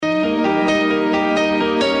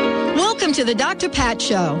to the Dr. Pat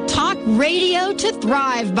Show. Talk radio to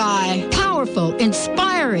thrive by. Powerful,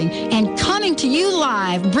 inspiring, and coming to you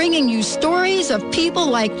live, bringing you stories of people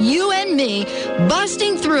like you and me,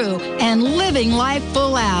 busting through and living life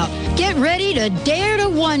full out. Get ready to dare to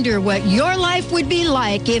wonder what your life would be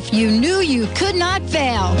like if you knew you could not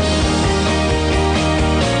fail.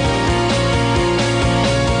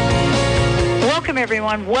 Welcome,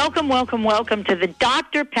 everyone. Welcome to the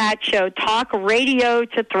Dr. Pat Show, talk radio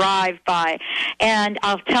to thrive by. And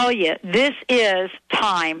I'll tell you, this is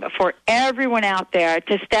time for everyone out there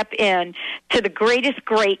to step in to the greatest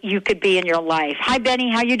great you could be in your life. Hi,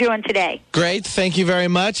 Benny. How you doing today? Great. Thank you very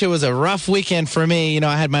much. It was a rough weekend for me. You know,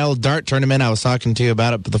 I had my old dart tournament. I was talking to you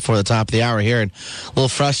about it before the top of the hour here, and a little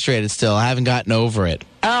frustrated still. I haven't gotten over it.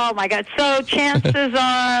 Oh, my God. So chances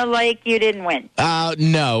are, like, you didn't win.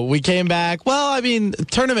 No. We came back. Well, I mean,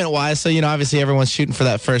 tournament-wise, so, you know, obviously everyone's shooting for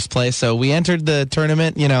that first place. So we entered the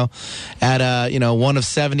tournament, you know, at, one of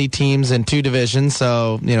 70 teams in two divisions.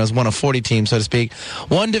 So, you know, it was one of 40 teams, so to speak.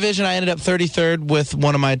 One division, I ended up 33rd with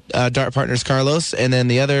one of my dart partners, Carlos. And then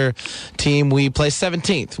the other team, we placed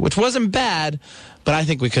 17th, which wasn't bad, but I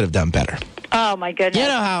think we could have done better. Oh, my goodness. You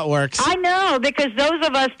know how it works. I know, because those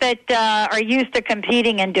of us that are used to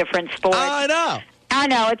competing in different sports. Oh, I know. I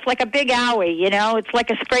know. It's like a big owie, you know. It's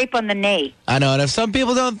like a scrape on the knee. I know. And if some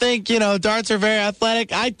people don't think, you know, darts are very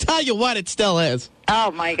athletic, I tell you what, it still is.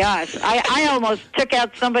 Oh, my gosh. I almost took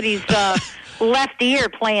out somebody's left ear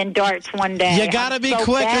playing darts one day. You got to be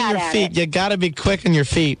quick on your feet. You got to be quick on your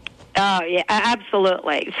feet. Oh, yeah,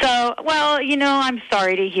 absolutely. So, well, you know, I'm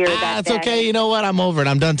sorry to hear that. It's okay. You know what? I'm over it.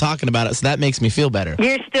 I'm done talking about it, so that makes me feel better.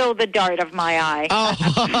 You're still the dart of my eye.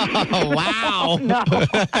 Oh, wow. No.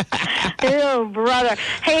 Ew, brother.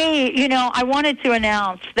 Hey, you know, I wanted to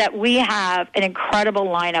announce that we have an incredible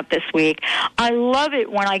lineup this week. I love it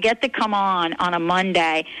when I get to come on a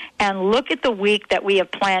Monday and look at the week that we have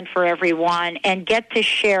planned for everyone and get to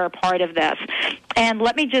share a part of this. And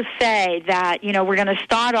let me just say that, you know, we're going to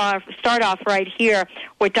start off right here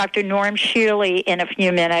with Dr. Norm Shealy in a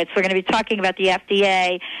few minutes. We're going to be talking about the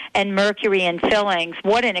FDA and Mercury and fillings.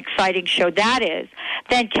 What an exciting show that is.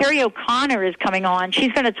 Then Carrie O'Connor is coming on.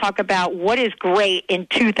 She's going to talk about what is great in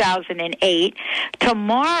 2008.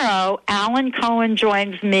 Tomorrow, Alan Cohen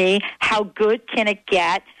joins me. How good can it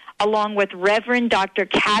get? Along with Reverend Dr.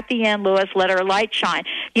 Kathy Ann Lewis, Let Her Light Shine.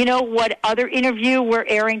 You know what other interview we're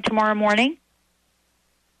airing tomorrow morning?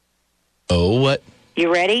 Oh, what?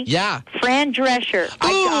 You ready? Yeah. Fran Drescher.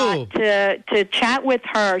 I got to chat with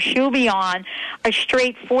her. She'll be on a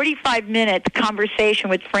straight 45-minute conversation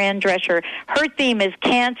with Fran Drescher. Her theme is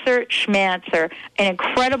Cancer Schmancer, an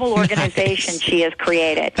incredible organization she has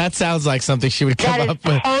created. That sounds like something she would come up with.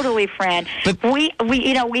 That is totally Fran. But we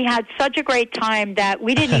had such a great time that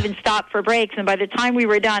we didn't even stop for breaks, and by the time we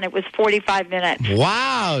were done, it was 45 minutes.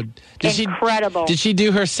 Wow. Incredible. Did she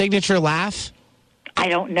do her signature laugh? I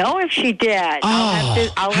don't know if she did.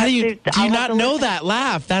 Do you not know that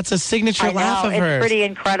laugh? That's a signature laugh of hers. It's pretty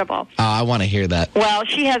incredible. Oh, I want to hear that. Well,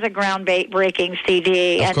 she has a groundbreaking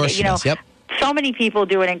CD. Of course she does, yep. So many people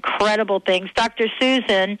doing incredible things. Dr.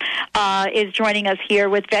 Susan is joining us here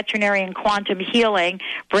with Veterinary and Quantum Healing.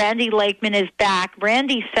 Brandy Lakeman is back.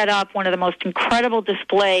 Brandy set up one of the most incredible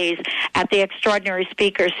displays at the Extraordinary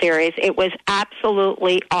Speaker Series. It was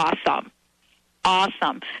absolutely awesome.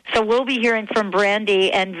 Awesome. So we'll be hearing from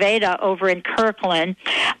Brandy and Veda over in Kirkland.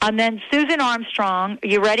 And then Susan Armstrong,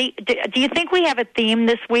 you ready? Do you think we have a theme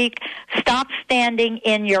this week? Stop standing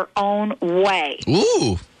in your own way.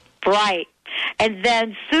 Ooh. Right. And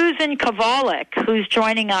then Susan Kovalik, who's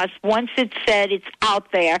joining us, once it's said, it's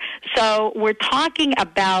out there. So we're talking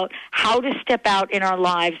about how to step out in our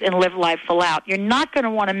lives and live life full out. You're not going to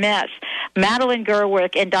want to miss Madeline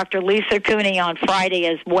Gerwick and Dr. Lisa Cooney on Friday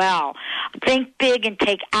as well. Think big and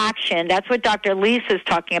take action. That's what Dr. Lisa is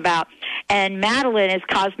talking about. And Madeline is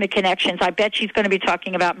Cosmic Connections. I bet she's going to be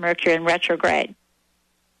talking about Mercury in retrograde.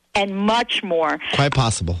 And much more. Quite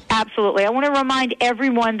possible. Absolutely. I want to remind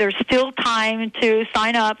everyone there's still time to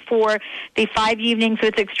sign up for the 5 Evenings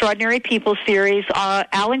with Extraordinary People series.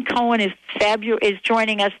 Alan Cohen is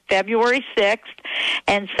joining us February 6th,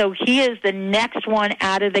 and so he is the next one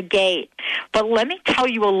out of the gate. But let me tell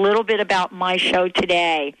you a little bit about my show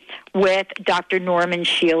today with Dr. Norman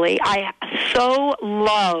Shealy. I so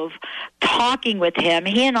love talking with him.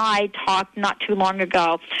 He and I talked not too long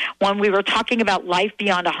ago when we were talking about Life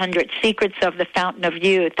Beyond 100, Secrets of the Fountain of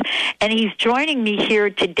Youth. And he's joining me here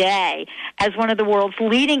today as one of the world's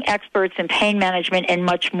leading experts in pain management and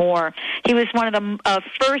much more. He was one of the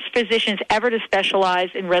first physicians ever to specialize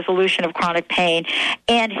in resolution of chronic pain,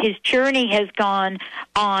 and his journey has gone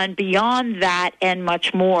on beyond that and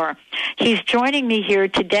much more. He's joining me here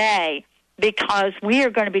today because we are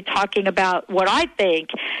going to be talking about what I think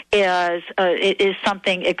is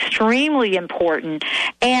something extremely important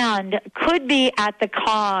and could be at the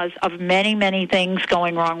cause of many, many things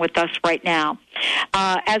going wrong with us right now.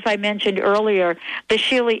 As I mentioned earlier, the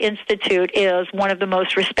Sheely Institute is one of the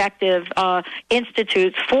most respected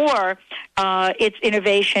institutes for its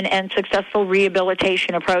innovation and successful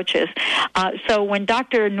rehabilitation approaches. So when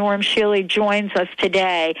Dr. Norm Sheely joins us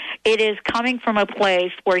today, it is coming from a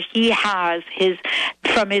place where he has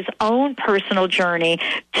from his own personal journey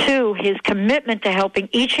to his commitment to helping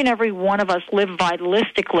each and every one of us live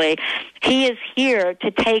vitalistically. He is here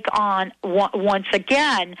to take on once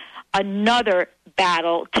again another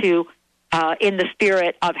battle to in the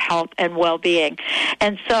spirit of health and well-being.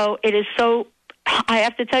 And so it is so, I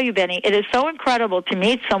have to tell you, Benny, it is so incredible to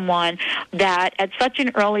meet someone that at such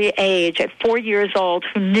an early age, at 4 years old,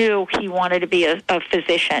 who knew he wanted to be a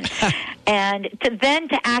physician. And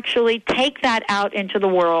to actually take that out into the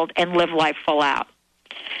world and live life full out.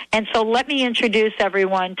 And so let me introduce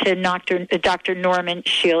everyone to Dr. Norman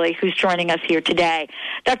Sheely, who's joining us here today.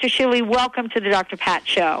 Dr. Sheely, welcome to the Dr. Pat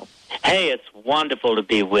Show. Hey, it's wonderful to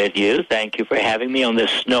be with you. Thank you for having me on this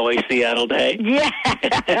snowy Seattle day.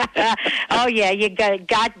 Yeah. Oh, yeah, you got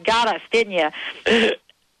us, didn't you?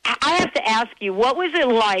 I have to ask you, what was it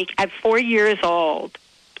like at 4 years old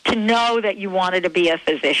to know that you wanted to be a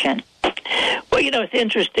physician? Well, it's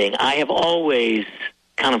interesting. I have always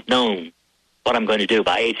kind of known what I'm going to do.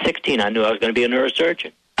 By age 16, I knew I was going to be a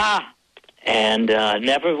neurosurgeon. And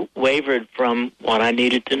never wavered from what I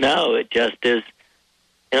needed to know. It just is,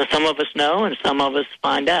 some of us know and some of us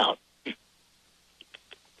find out.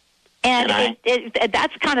 And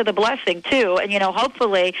that's kind of the blessing, too. And,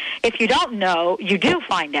 hopefully, if you don't know, you do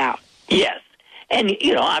find out. Yes. And,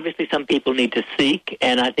 obviously some people need to seek,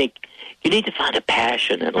 and I think you need to find a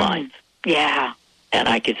passion in life. Yeah. And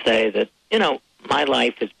I could say that, my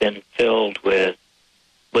life has been filled with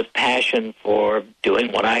passion for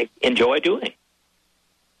doing what I enjoy doing.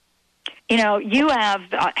 You have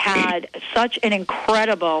had such an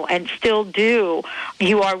incredible, and still do,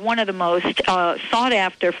 you are one of the most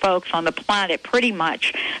sought-after folks on the planet, pretty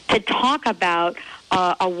much, to talk about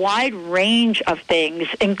a wide range of things,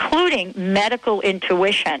 including medical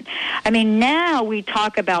intuition. I mean, now we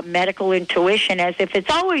talk about medical intuition as if it's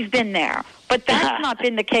always been there. But that's not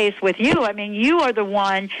been the case with you. I mean, you are the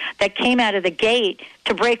one that came out of the gate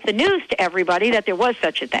to break the news to everybody that there was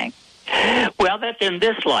such a thing. Well, that's in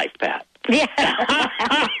this life, Pat. Yeah.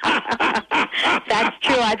 That's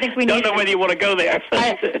true. I think we don't know whether you want to go there.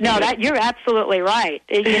 No, you're absolutely right.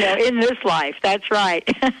 In this life, that's right.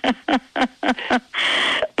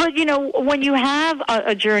 But, when you have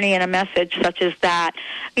a journey and a message such as that,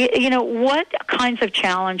 what kinds of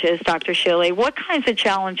challenges, Dr. Sheely, what kinds of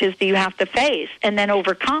challenges do you have to face and then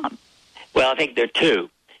overcome? Well, I think there are two.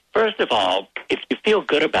 First of all, if you feel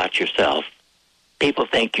good about yourself, people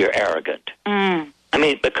think you're arrogant. I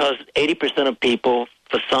mean, because 80% of people,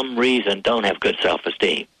 for some reason, don't have good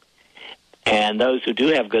self-esteem. And those who do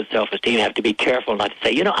have good self-esteem have to be careful not to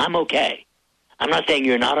say, I'm okay. I'm not saying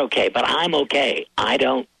you're not okay, but I'm okay. I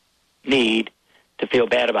don't need to feel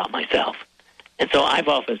bad about myself. And so I've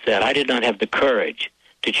often said I did not have the courage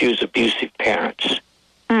to choose abusive parents.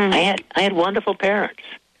 I had wonderful parents,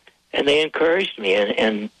 and they encouraged me.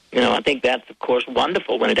 And I think that's, of course,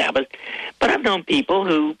 wonderful when it happens. But I've known people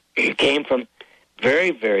who came from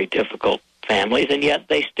very, very difficult families, and yet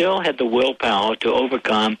they still had the willpower to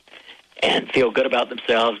overcome and feel good about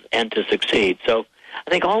themselves and to succeed. So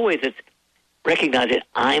I think always it's recognize that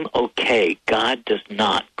I'm okay. God does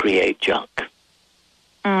not create junk.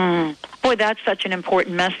 Boy, that's such an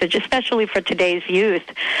important message, especially for today's youth.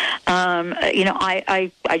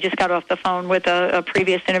 I just got off the phone with a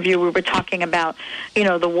previous interview. We were talking about,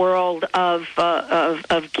 the world of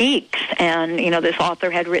geeks, and this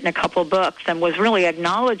author had written a couple of books and was really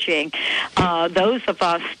acknowledging those of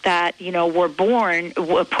us that were born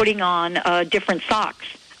putting on different socks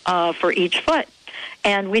for each foot.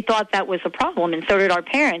 And we thought that was a problem, and so did our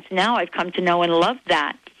parents. Now I've come to know and love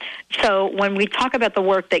that. So when we talk about the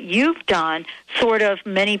work that you've done, sort of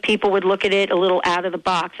many people would look at it a little out of the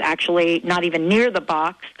box, actually not even near the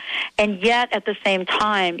box, and yet at the same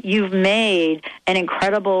time, you've made an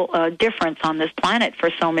incredible difference on this planet for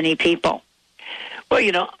so many people.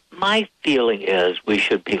 Well, my feeling is we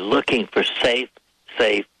should be looking for safe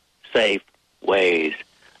ways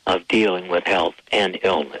of dealing with health and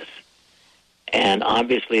illness. And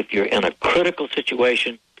obviously, if you're in a critical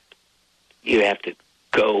situation, you have to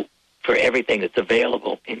go for everything that's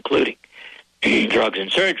available, including drugs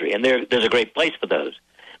and surgery. And there's a great place for those.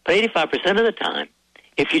 But 85% of the time,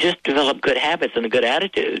 if you just develop good habits and a good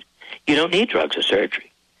attitude, you don't need drugs or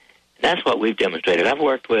surgery. And that's what we've demonstrated. I've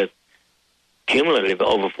worked with cumulatively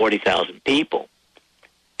over 40,000 people.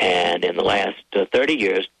 And in the last 30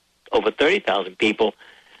 years, over 30,000 people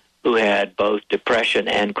who had both depression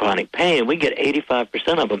and chronic pain. We get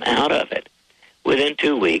 85% of them out of it within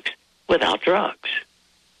 2 weeks without drugs.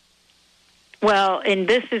 Well, and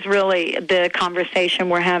this is really the conversation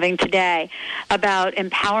we're having today about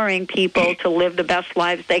empowering people to live the best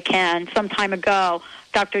lives they can. Some time ago,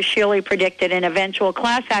 Dr. Shealy predicted an eventual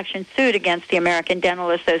class action suit against the American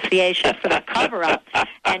Dental Association for the cover-up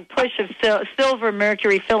and push of silver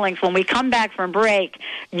mercury fillings. When we come back from break,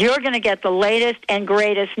 you're going to get the latest and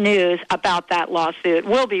greatest news about that lawsuit.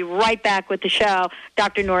 We'll be right back with the show.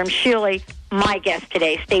 Dr. Norm Shealy, my guest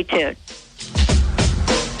today. Stay tuned.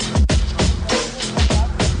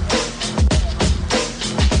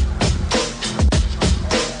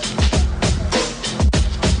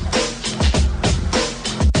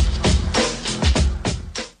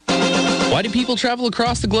 Why do people travel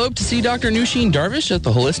across the globe to see Dr. Nusheen Darvish at the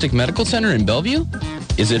Holistic Medical Center in Bellevue?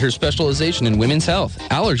 Is it her specialization in women's health,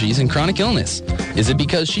 allergies, and chronic illness? Is it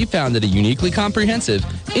because she founded a uniquely comprehensive,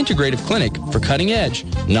 integrative clinic for cutting-edge,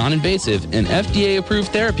 non-invasive, and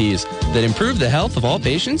FDA-approved therapies that improve the health of all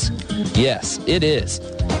patients? Yes, it is.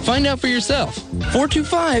 Find out for yourself.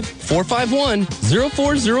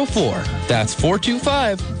 425-451-0404. That's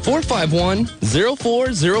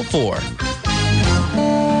 425-451-0404.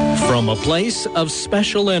 From a place of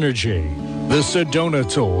special energy, the Sedona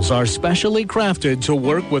tools are specially crafted to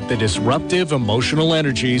work with the disruptive emotional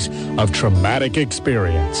energies of traumatic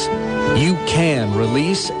experience. You can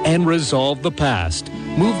release and resolve the past,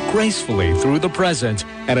 move gracefully through the present,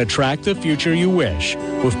 and attract the future you wish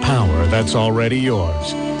with power that's already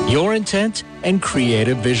yours. Your intent and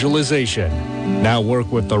creative visualization. Now work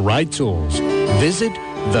with the right tools. Visit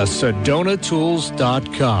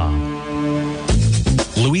thesedonatools.com.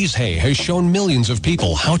 Louise Hay has shown millions of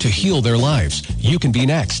people how to heal their lives. You can be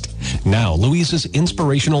next. Now, Louise's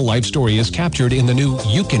inspirational life story is captured in the new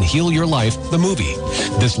You Can Heal Your Life, the movie.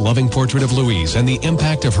 This loving portrait of Louise and the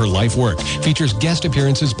impact of her life work features guest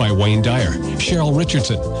appearances by Wayne Dyer, Cheryl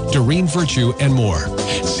Richardson, Doreen Virtue, and more.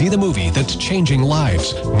 See the movie that's changing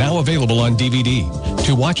lives, now available on DVD.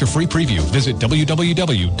 To watch a free preview, visit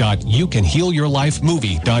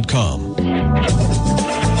www.youcanhealyourlifemovie.com.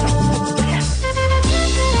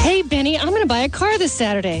 Benny, I'm going to buy a car this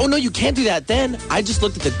Saturday. Oh, no, you can't do that then. I just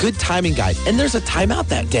looked at the good timing guide, and there's a timeout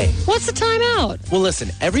that day. What's the timeout? Well, listen,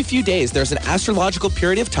 every few days there's an astrological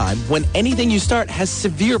period of time when anything you start has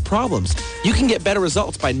severe problems. You can get better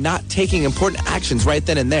results by not taking important actions right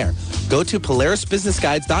then and there. Go to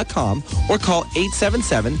PolarisBusinessGuides.com or call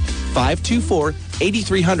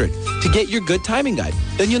 877-524-8300 to get your good timing guide.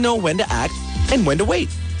 Then you'll know when to act and when to wait.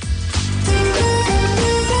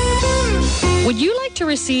 Would you like to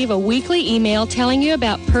receive a weekly email telling you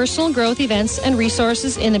about personal growth events and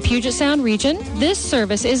resources in the Puget Sound region? This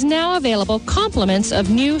service is now available compliments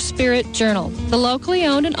of New Spirit Journal, the locally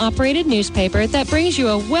owned and operated newspaper that brings you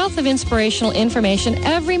a wealth of inspirational information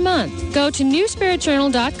every month. Go to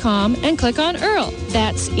newspiritjournal.com and click on Earl.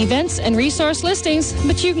 That's events and resource listings,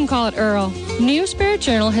 but you can call it Earl. New Spirit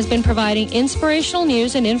Journal has been providing inspirational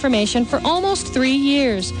news and information for almost 3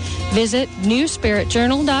 years. Visit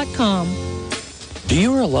newspiritjournal.com. Do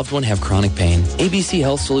you or a loved one have chronic pain? ABC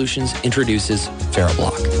Health Solutions introduces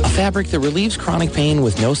Ferroblock, a fabric that relieves chronic pain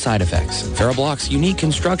with no side effects. Ferroblock's unique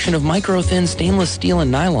construction of micro-thin stainless steel and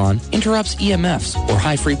nylon interrupts EMFs, or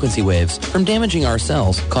high-frequency waves, from damaging our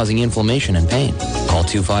cells, causing inflammation and pain. Call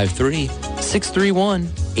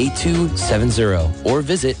 253-631-8270 or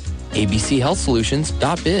visit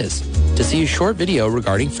abchealthsolutions.biz to see a short video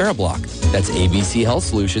regarding Ferroblock. That's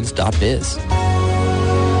abchealthsolutions.biz.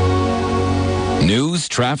 News,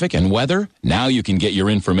 traffic, and weather? Now you can get your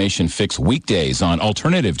information fix weekdays on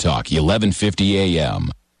Alternative Talk, 1150 a.m.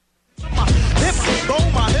 My hip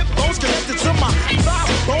bones connected to my thigh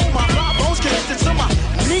bone, my thigh bones connected to my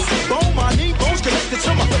knee bone connected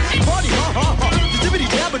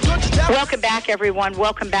everyone.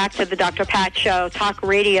 Welcome back to the Dr. Pat Show, talk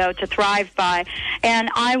radio to thrive by. And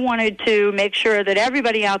I wanted to make sure that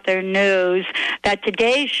everybody out there knows that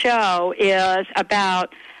today's show is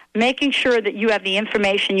about making sure that you have the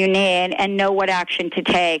information you need and know what action to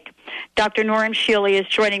take. Dr. Norm Shealy is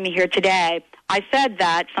joining me here today. I said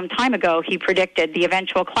that some time ago he predicted the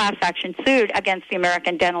eventual class action suit against the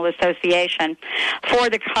American Dental Association for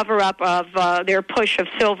the cover-up of their push of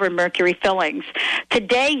silver mercury fillings.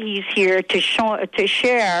 Today he's here to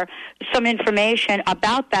share some information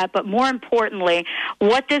about that, but more importantly,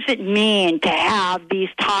 what does it mean to have these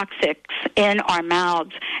toxics in our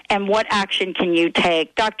mouths, and what action can you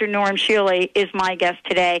take? Dr. Norm Shealy is my guest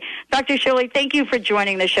today. Dr. Shealy, thank you for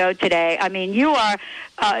joining the show today. I mean, you are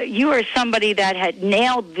somebody that had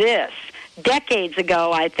nailed this decades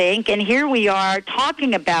ago, I think, and here we are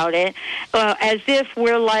talking about it as if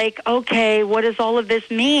we're like, okay, what does all of this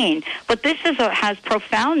mean? But this has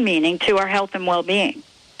profound meaning to our health and well-being.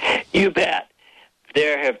 You bet.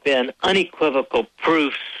 There have been unequivocal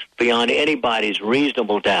proofs beyond anybody's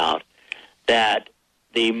reasonable doubt that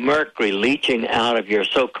the mercury leaching out of your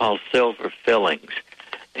so-called silver fillings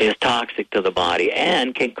is toxic to the body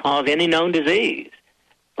and can cause any known disease,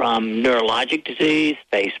 from neurologic disease,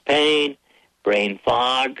 face pain, brain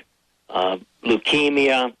fog,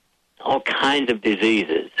 leukemia, all kinds of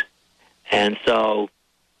diseases. And so,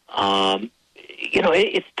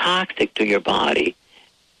 it's toxic to your body.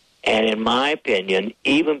 And in my opinion,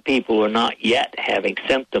 even people who are not yet having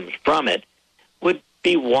symptoms from it would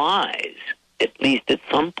be wise, at least at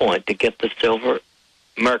some point, to get the silver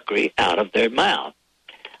mercury out of their mouth.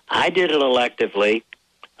 I did it electively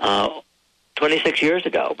 26 years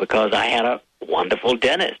ago because I had a wonderful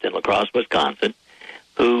dentist in La Crosse, Wisconsin,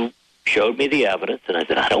 who showed me the evidence, and I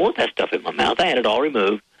said, I don't want that stuff in my mouth. I had it all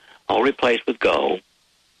removed, all replaced with gold,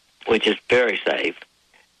 which is very safe,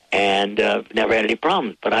 and never had any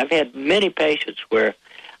problems. But I've had many patients where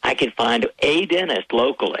I can find a dentist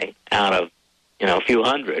locally out of, a few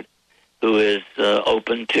hundred who is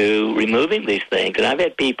open to removing these things. And I've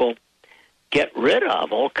had people get rid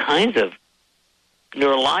of all kinds of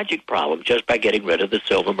neurologic problems just by getting rid of the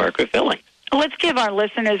silver mercury filling. Let's give our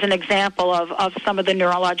listeners an example of some of the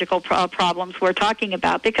neurological problems we're talking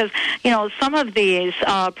about, because, some of these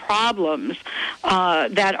problems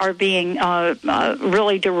that are being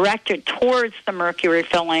really directed towards the mercury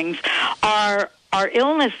fillings are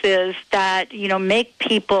illnesses that, make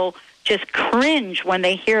people just cringe when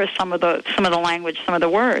they hear some of the language, some of the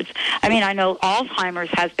words. I mean, I know Alzheimer's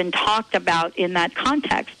has been talked about in that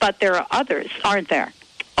context, but there are others, aren't there?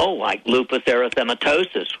 Oh, like lupus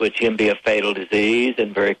erythematosus, which can be a fatal disease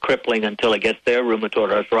and very crippling until it gets there,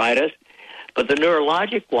 rheumatoid arthritis. But the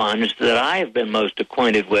neurologic ones that I have been most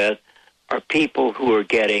acquainted with are people who are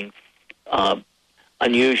getting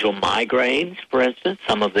unusual migraines, for instance.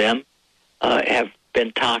 Some of them have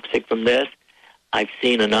been toxic from this. I've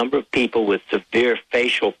seen a number of people with severe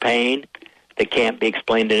facial pain that can't be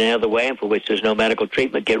explained in any other way and for which there's no medical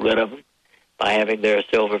treatment get rid of them by having their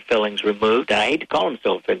silver fillings removed. And I hate to call them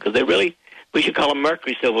silver fillings because we should call them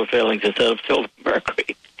mercury silver fillings instead of silver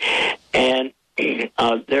mercury. And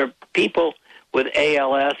there are people with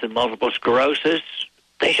ALS and multiple sclerosis.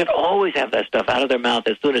 They should always have that stuff out of their mouth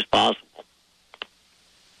as soon as possible.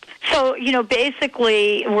 So,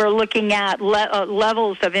 basically we're looking at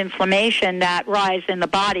levels of inflammation that rise in the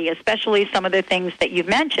body, especially some of the things that you've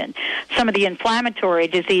mentioned, some of the inflammatory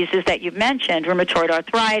diseases that you've mentioned, rheumatoid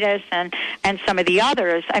arthritis and some of the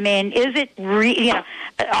others. I mean, is it,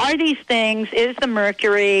 are these things, is the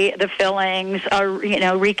mercury, the fillings,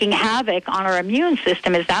 wreaking havoc on our immune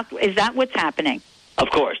system? Is that what's happening?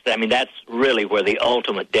 Of course. I mean, that's really where the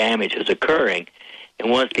ultimate damage is occurring. And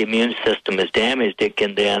once the immune system is damaged, it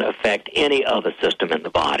can then affect any other system in the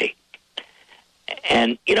body.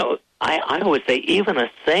 And, I always say even a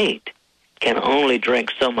saint can only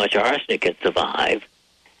drink so much arsenic and survive.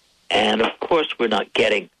 And, of course, we're not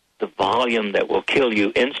getting the volume that will kill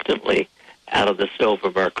you instantly out of the silver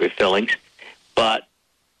mercury fillings, but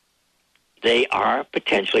they are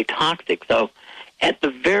potentially toxic. So, at the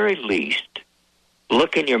very least,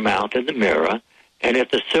 look in your mouth in the mirror. And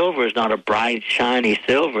if the silver is not a bright, shiny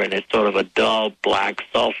silver and it's sort of a dull, black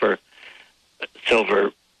sulfur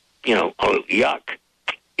silver, yuck,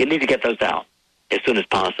 you need to get those out as soon as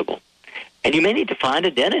possible. And you may need to find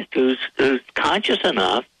a dentist who's conscious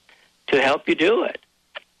enough to help you do it.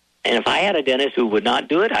 And if I had a dentist who would not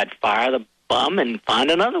do it, I'd fire the bum and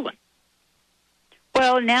find another one.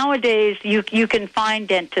 Well, nowadays you can find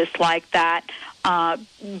dentists like that.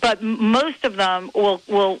 but most of them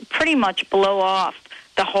will pretty much blow off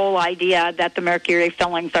the whole idea that the mercury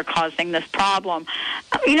fillings are causing this problem.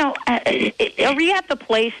 Are we at the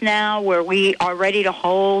place now where we are ready to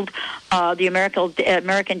hold the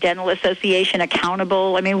American Dental Association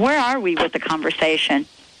accountable? I mean, where are we with the conversation?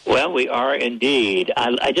 Well, we are indeed.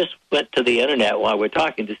 I just went to the Internet while we're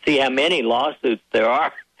talking to see how many lawsuits there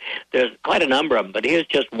are. There's quite a number of them, but here's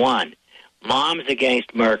just one. Moms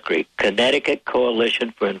Against Mercury, Connecticut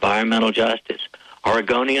Coalition for Environmental Justice,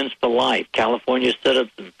 Oregonians for Life, California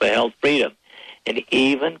Citizens for Health Freedom, and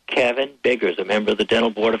even Kevin Biggers, a member of the Dental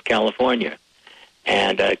Board of California,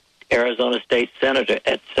 and Arizona State Senator,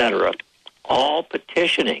 etc., all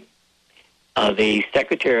petitioning the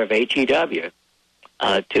Secretary of HEW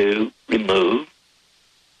to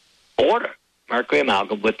order mercury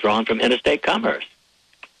amalgam withdrawn from interstate commerce.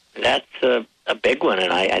 That's a big one,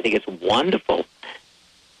 and I think it's wonderful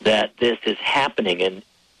that this is happening, and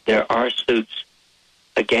there are suits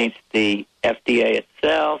against the FDA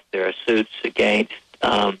itself. There are suits against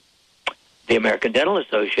the American Dental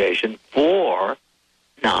Association for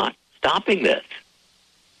not stopping this.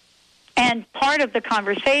 And part of the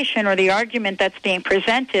conversation or the argument that's being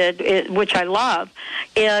presented, which I love,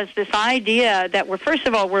 is this idea that first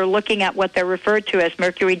of all, we're looking at what they're referred to as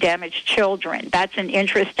mercury-damaged children. That's an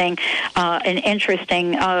interesting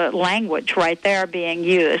language right there being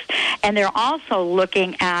used. And they're also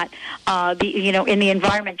looking at in the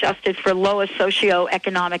environment justice for lowest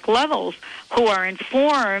socioeconomic levels, who are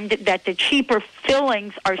informed that the cheaper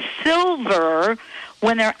fillings are silver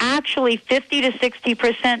when they're actually 50 to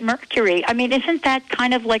 60% mercury. I mean, isn't that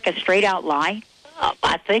kind of like a straight-out lie?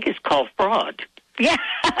 I think it's called fraud. Yeah.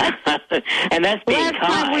 And that's being Last kind.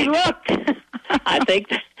 time we looked. I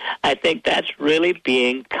think that's really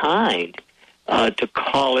being kind to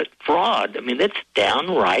call it fraud. I mean, it's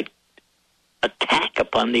downright attack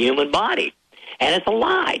upon the human body. And it's a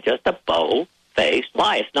lie, just a bold-faced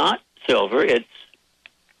lie. It's not silver, it's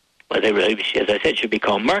what they really, as I said, should be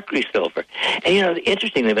called mercury silver. And,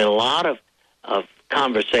 interesting, there's been a lot of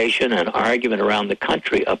conversation and argument around the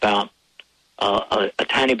country about a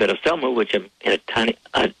tiny bit of silver, which in a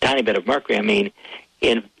tiny bit of mercury, I mean,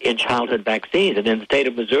 in childhood vaccines. And in the state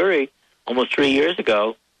of Missouri, almost 3 years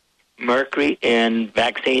ago, mercury in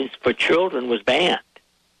vaccines for children was banned.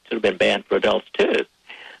 Should have been banned for adults, too.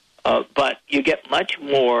 But you get much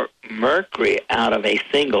more mercury out of a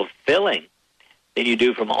single filling than you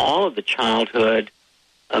do from all of the childhood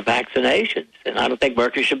vaccinations. And I don't think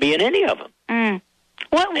mercury should be in any of them. Mm.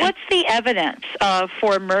 What's the evidence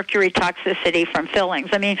for mercury toxicity from fillings?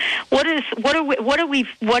 I mean, what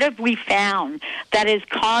have we found that is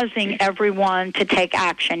causing everyone to take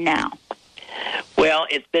action now? Well,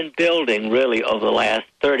 it's been building really over the last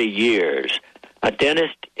 30 years. A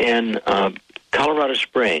dentist in Colorado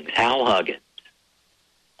Springs, Hal Huggins,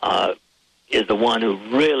 is the one who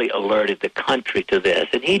really alerted the country to this.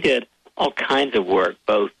 And he did all kinds of work,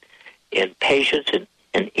 both in patients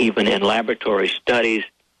and even in laboratory studies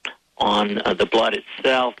on the blood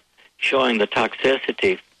itself, showing the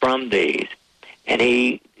toxicity from these. And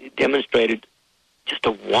he demonstrated just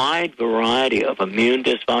a wide variety of immune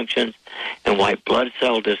dysfunctions and white blood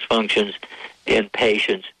cell dysfunctions in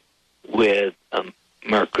patients with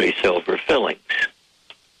mercury silver fillings.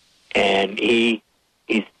 And he's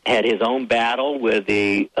had his own battle with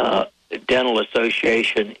the Dental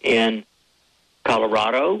Association in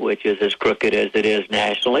Colorado, which is as crooked as it is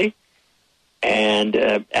nationally, and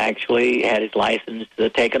actually had his license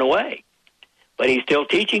taken away. But he's still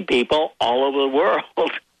teaching people all over the world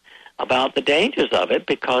about the dangers of it,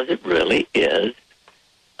 because it really is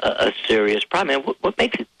a serious problem. And what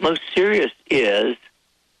makes it most serious is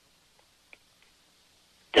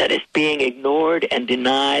that it's being ignored and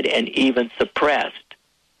denied and even suppressed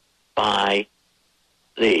by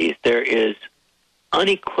these. There is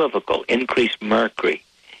unequivocal increased mercury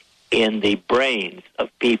in the brains of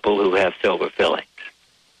people who have silver fillings.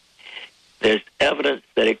 There's evidence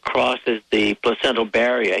that it crosses the placental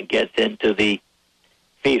barrier and gets into the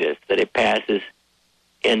fetus, that it passes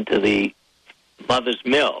into the mother's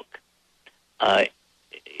milk.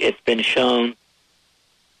 It's been shown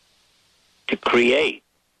to create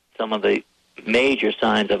some of the major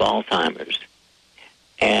signs of Alzheimer's.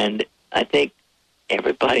 And I think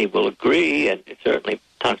everybody will agree, and certainly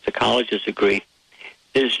toxicologists agree,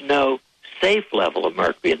 there's no safe level of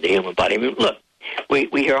mercury in the human body. I mean, look, we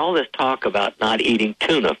hear all this talk about not eating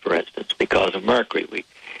tuna, for instance, because of mercury.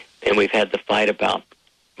 We've had the fight about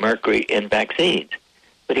mercury in vaccines.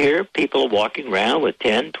 But here, people are walking around with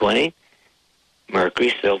 10, 20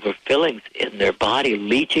 mercury silver fillings in their body,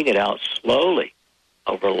 leaching it out slowly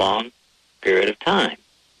over long period of time.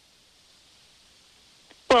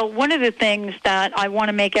 Well, one of the things that I want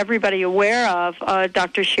to make everybody aware of,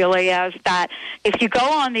 Dr. Sheila, is that if you go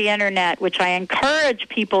on the Internet, which I encourage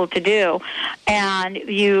people to do, and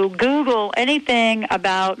you Google anything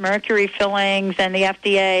about mercury fillings and the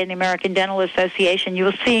FDA and the American Dental Association, you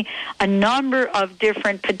will see a number of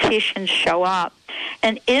different petitions show up.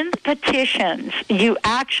 And in the petitions, you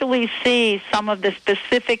actually see some of the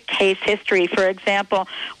specific case history. For example,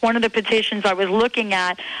 one of the petitions I was looking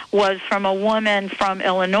at was from a woman from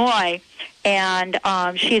Illinois, and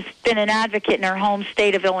she's been an advocate in her home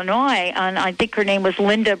state of Illinois, and I think her name was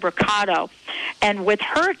Linda Bricado. And with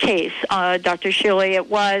her case, Dr. Sheila, it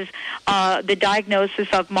was the diagnosis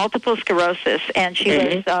of multiple sclerosis, and she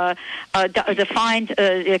was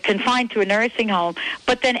confined to a nursing home.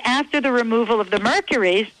 But then after the removal of the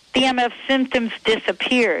mercuries, the MF symptoms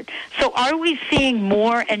disappeared. So are we seeing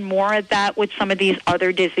more and more of that with some of these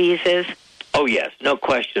other diseases? Oh, yes, no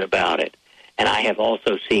question about it. And I have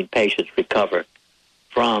also seen patients recover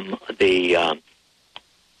from the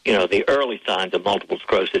the early signs of multiple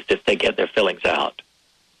sclerosis if they get their fillings out.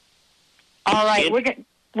 All right, we're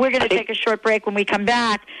going to take a short break. When we come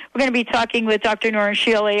back, we're going to be talking with Dr. Nora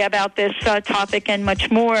Shealy about this topic and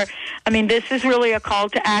much more. I mean, this is really a call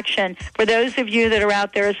to action. For those of you that are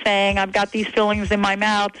out there saying, I've got these fillings in my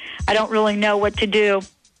mouth, I don't really know what to do,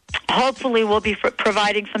 hopefully we'll be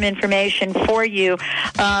providing some information for you.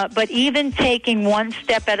 But even taking one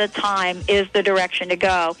step at a time is the direction to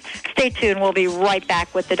go. Stay tuned. We'll be right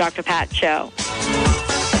back with the Dr. Pat Show.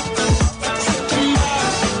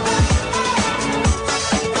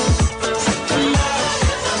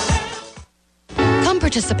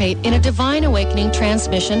 Participate in a Divine Awakening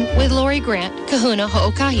transmission with Lori Grant, Kahuna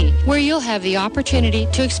Ho'okahi, where you'll have the opportunity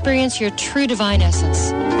to experience your true divine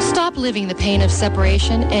essence. Stop living the pain of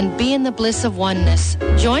separation and be in the bliss of oneness.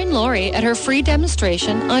 Join Lori at her free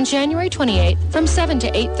demonstration on January 28th from 7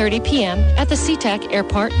 to 8:30 p.m. at the SeaTac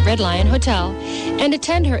Airport Red Lion Hotel, and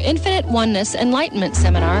attend her Infinite Oneness Enlightenment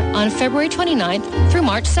Seminar on February 29th through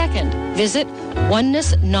March 2nd. Visit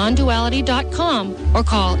onenessnonduality.com or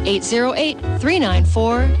call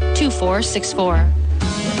 808-394-2464.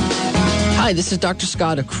 Hi, this is Dr.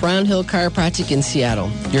 Scott of Crown Hill Chiropractic in Seattle,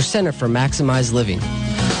 your center for maximized living.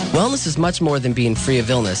 Wellness is much more than being free of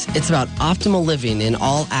illness. It's about optimal living in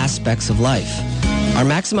all aspects of life. Our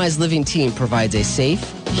Maximized Living team provides a safe,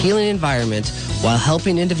 healing environment while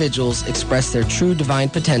helping individuals express their true divine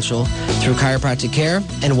potential through chiropractic care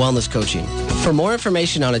and wellness coaching. For more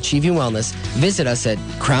information on achieving wellness, visit us at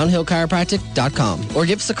crownhillchiropractic.com or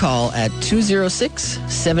give us a call at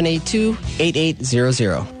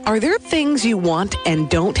 206-782-8800. Are there things you want and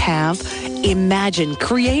don't have? Imagine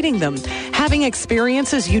creating them. Having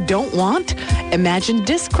experiences you don't want? Imagine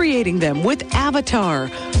discreating them with Avatar.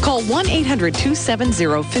 Call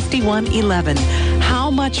 1-800-270-5111. How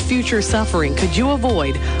much future suffering could you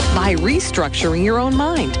avoid by restructuring your own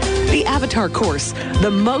mind? The Avatar course, the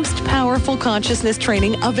most powerful consciousness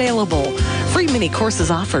training available. Free mini courses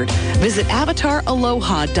offered. Visit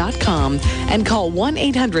avataraloha.com and call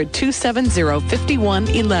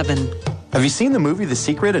 1-800-270-5111. Have you seen the movie The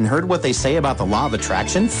Secret and heard what they say about the law of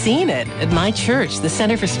attraction? Seen it. At my church, the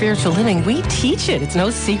Center for Spiritual Living, we teach it. It's no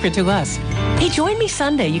secret to us. Hey, join me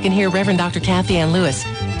Sunday. You can hear Reverend Dr. Kathy Ann Lewis.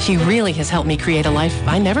 She really has helped me create a life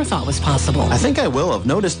I never thought was possible. I think I will. I've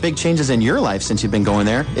noticed big changes in your life since you've been going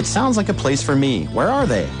there. It sounds like a place for me. Where are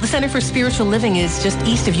they? The Center for Spiritual Living is just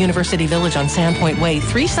east of University Village on Sandpoint Way.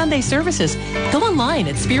 3 Sunday services. Go online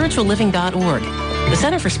at spiritualliving.org. The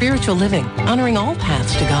Center for Spiritual Living, honoring all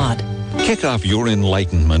paths to God. Kick off your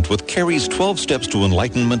enlightenment with Carrie's 12 Steps to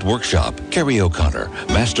Enlightenment workshop. Carrie O'Connor,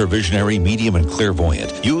 master visionary, medium, and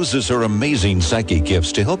clairvoyant, uses her amazing psychic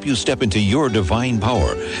gifts to help you step into your divine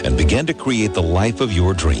power and begin to create the life of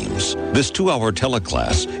your dreams. This 2-hour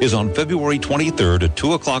teleclass is on February 23rd at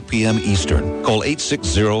 2 o'clock p.m. Eastern. Call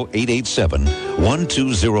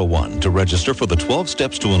 860-887-1201 to register for the 12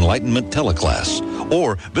 Steps to Enlightenment teleclass,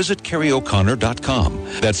 or visit CarrieO'Connor.com.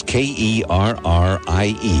 That's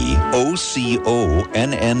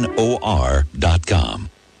KerrieO'Connor.com.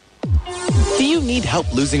 Do you need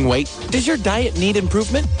help losing weight? Does your diet need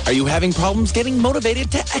improvement? Are you having problems getting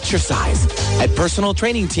motivated to exercise? At Personal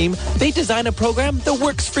Training Team, they design a program that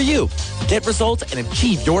works for you. Get results and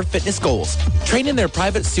achieve your fitness goals. Train in their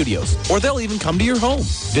private studios, or they'll even come to your home.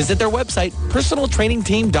 Visit their website,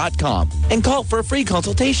 personaltrainingteam.com, and call for a free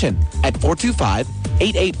consultation at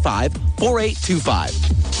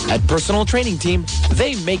 425-885-4825. At Personal Training Team,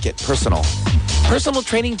 they make it personal.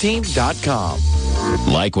 personaltrainingteam.com.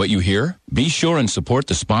 Like what you hear? Be sure and support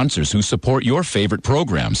the sponsors who support your favorite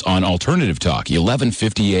programs on Alternative Talk,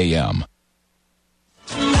 1150 AM.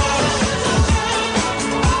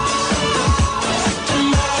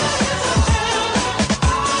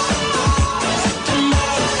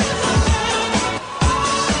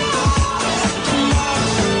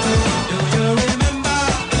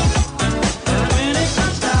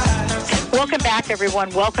 Welcome back, everyone.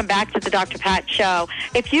 Welcome back to the Dr. Pat Show.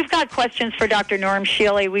 If you've got questions for Dr. Norm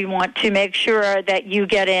Shealy, we want to make sure that you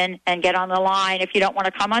get in and get on the line. If you don't want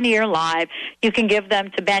to come on the air live, you can give them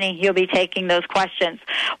to Benny. He'll be taking those questions.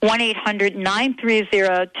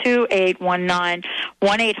 1-800-930-2819,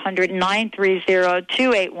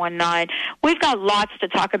 1-800-930-2819. We've got lots to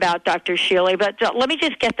talk about, Dr. Shealy, but let me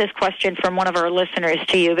just get this question from one of our listeners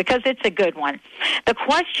to you because it's a good one. The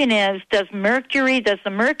question is, does the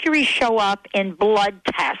mercury show up in blood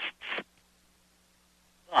tests?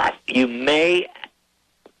 You may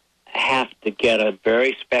have to get a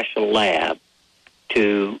very special lab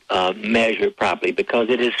to measure it properly because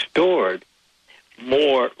it is stored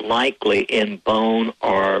more likely in bone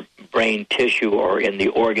or brain tissue or in the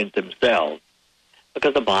organs themselves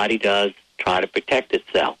because the body does try to protect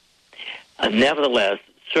itself. Nevertheless,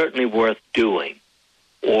 certainly worth doing,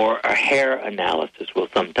 or a hair analysis will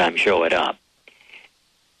sometimes show it up.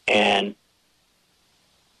 And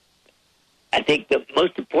I think the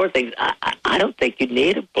most important thing is I don't think you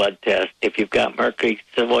need a blood test if you've got mercury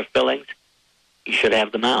silver fillings. You should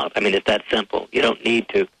have them out. I mean, it's that simple. You don't need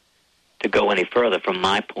to go any further from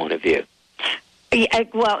my point of view. Yeah,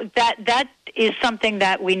 well, that is something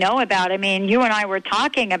that we know about. I mean, you and I were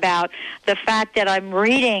talking about the fact that I'm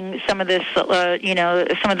reading some of this, some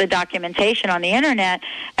of the documentation on the Internet,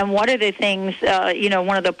 and one of the things,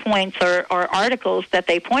 one of the points or articles that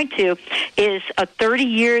they point to is 30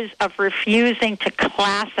 years of refusing to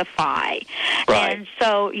classify. Right. And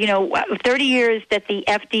so, 30 years that the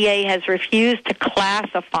FDA has refused to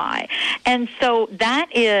classify. And so that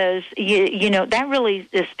is, that really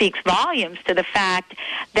speaks volumes to the fact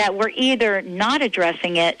that we're either not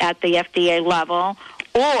addressing it at the FDA level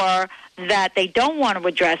or that they don't want to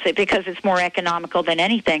address it because it's more economical than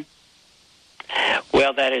anything.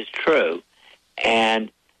 Well, that is true. But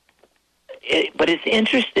it's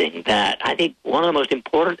interesting that I think one of the most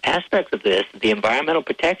important aspects of this, the Environmental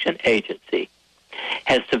Protection Agency,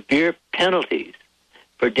 has severe penalties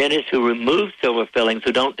for dentists who remove silver fillings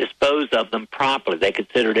who don't dispose of them properly. They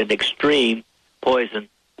consider it an extreme poison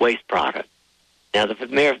waste product. Now,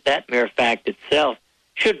 that mere fact itself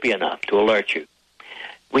should be enough to alert you.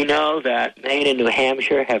 We know that Maine and New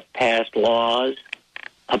Hampshire have passed laws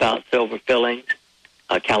about silver fillings.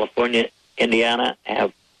 California, Indiana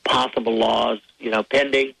have possible laws,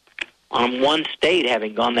 pending. One state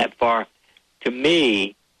having gone that far, to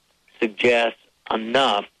me, suggests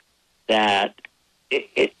enough that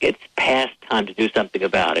it's past time to do something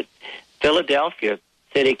about it. Philadelphia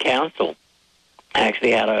City Council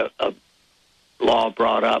actually had a law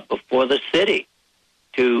brought up before the city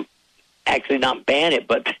to actually not ban it,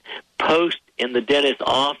 but post in the dentist's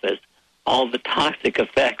office all the toxic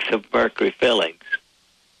effects of mercury fillings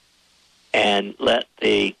and let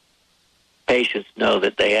the patients know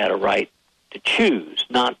that they had a right to choose,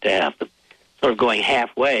 not to have them sort of going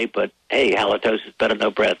halfway, but, hey, halitosis better no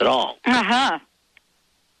breath at all. Uh-huh.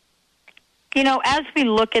 As we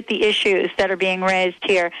look at the issues that are being raised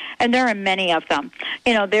here, and there are many of them,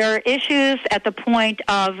 there are issues at the point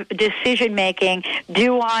of decision-making.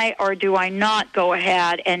 Do I or do I not go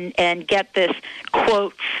ahead and get this,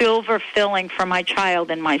 quote, silver filling for my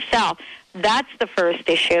child and myself? That's the first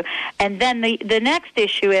issue. And then the next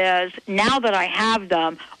issue is, now that I have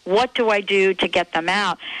them, what do I do to get them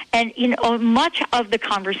out? And much of the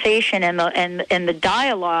conversation and the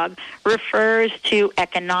dialogue refers to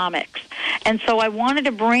economics. And so I wanted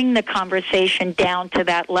to bring the conversation down to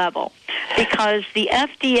that level because the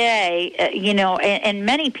FDA, and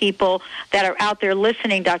many people that are out there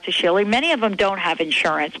listening, Dr. Shealy, many of them don't have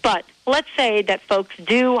insurance, but let's say that folks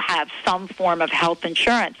do have some form of health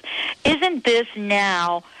insurance.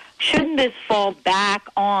 Shouldn't this fall back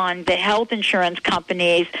on the health insurance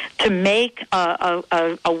companies to make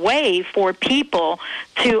a way for people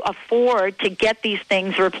to afford to get these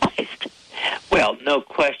things replaced? Well, no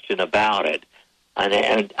question about it.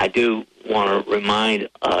 And I do want to remind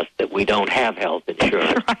us that we don't have health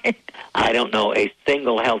insurance. Right. I don't know a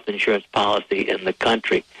single health insurance policy in the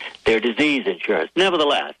country. They're disease insurance.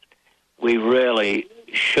 Nevertheless, we really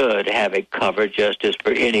should have it covered just as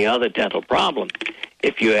for any other dental problem.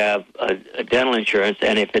 If you have a dental insurance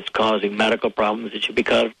and if it's causing medical problems, it should be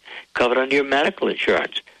covered under your medical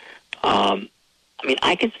insurance.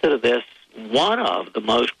 I consider this one of the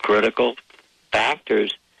most critical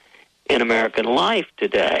factors in American life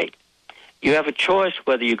today. You have a choice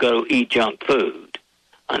whether you go to eat junk food.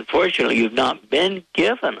 Unfortunately, you've not been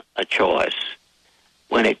given a choice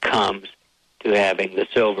when it comes to having the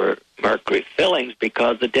silver mercury fillings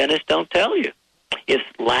because the dentists don't tell you. It's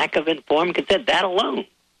lack of informed consent. That alone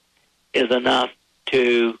is enough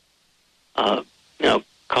to,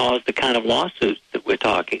 cause the kind of lawsuits that we're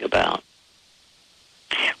talking about.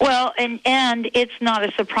 Well, and it's not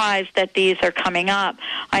a surprise that these are coming up.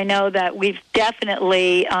 I know that we've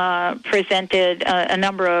definitely presented a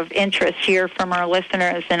number of interests here from our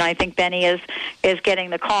listeners, and I think Benny is getting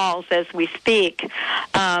the calls as we speak.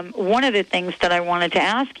 One of the things that I wanted to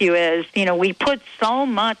ask you is, we put so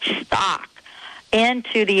much stock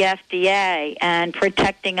into the FDA and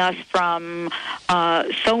protecting us from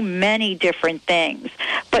so many different things,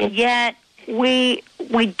 but yet we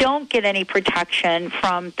don't get any protection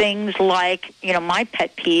from things like, my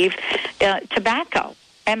pet peeve, tobacco,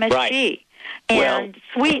 MSG, right. and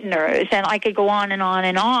sweeteners, and I could go on and on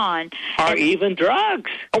and on. Or even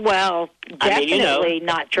drugs. Well, definitely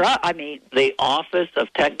not drugs. The Office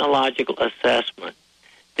of Technological Assessment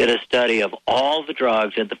did a study of all the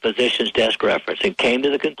drugs in the physician's desk reference and came to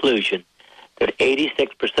the conclusion that 86%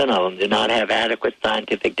 of them did not have adequate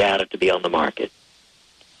scientific data to be on the market.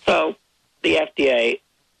 So the FDA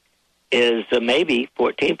is maybe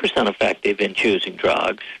 14% effective in choosing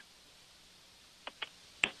drugs.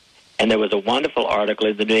 And there was a wonderful article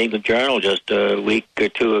in the New England Journal just a week or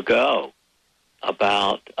two ago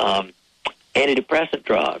about antidepressant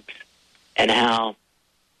drugs and how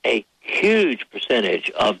a huge percentage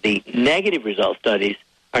of the negative result studies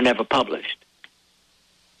are never published.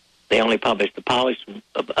 They only publish the positive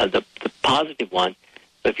ones.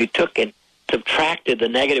 So if you took and subtracted the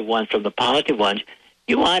negative ones from the positive ones,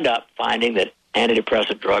 you wind up finding that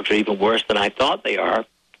antidepressant drugs are even worse than I thought they are,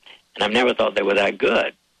 and I've never thought they were that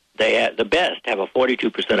good. The best have a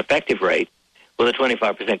 42% effective rate with a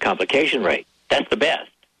 25% complication rate. That's the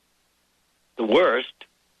best. The worst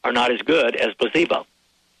are not as good as placebo.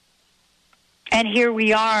 And here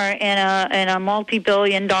we are in a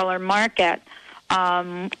multi-billion-dollar market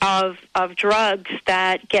of drugs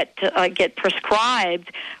that get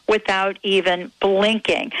prescribed without even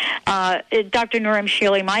blinking. Dr. Nurim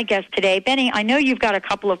Shealy, my guest today. Benny, I know you've got a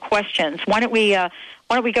couple of questions. Why don't we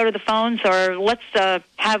go to the phones, or let's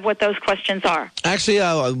have what those questions are? Actually,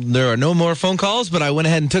 there are no more phone calls, but I went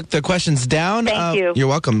ahead and took the questions down. Thank you. You're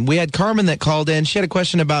welcome. We had Carmen that called in. She had a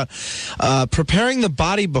question about preparing the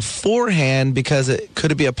body beforehand because it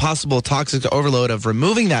could be a possible toxic overload of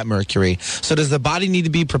removing that mercury. So does the body need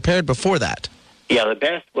to be prepared before that? Yeah, the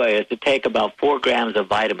best way is to take about 4 grams of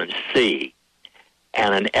vitamin C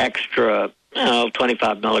and an extra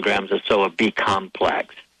 25 milligrams or so of B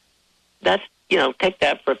complex. That's take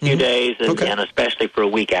that for a few days and especially for a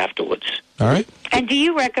week afterwards. All right. And do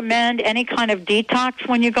you recommend any kind of detox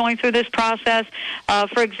when you're going through this process?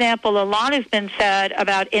 For example, a lot has been said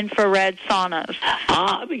about infrared saunas.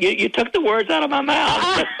 You took the words out of my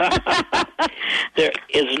mouth. There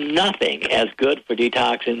is nothing as good for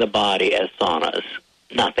detoxing the body as saunas.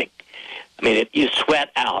 Nothing. I mean, you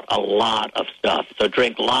sweat out a lot of stuff. So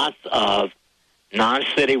drink lots of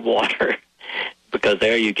non-city water because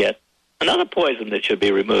there you get another poison that should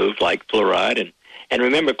be removed, like fluoride. And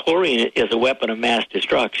remember, chlorine is a weapon of mass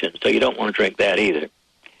destruction, so you don't want to drink that either.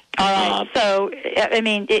 All right.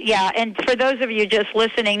 And for those of you just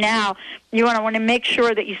listening now, you want to make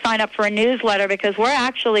sure that you sign up for a newsletter because we're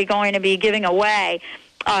actually going to be giving away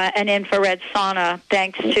an infrared sauna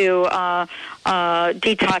thanks to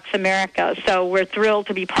Detox America. So we're thrilled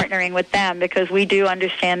to be partnering with them because we do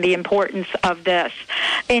understand the importance of this.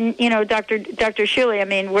 And, Dr.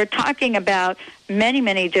 Shealy, we're talking about many,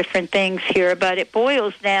 many different things here, but it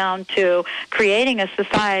boils down to creating a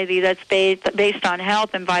society that's based on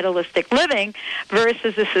health and vitalistic living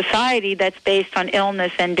versus a society that's based on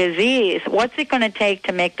illness and disease. What's it going to take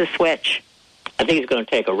to make the switch? I think it's going to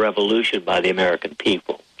take a revolution by the American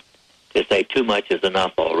people to say too much is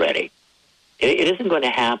enough already. It isn't going to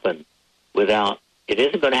happen it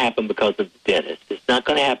isn't going to happen because of the dentist. It's not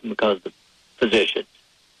going to happen because of the physicians.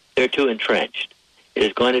 They're too entrenched. It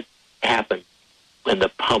is going to happen when the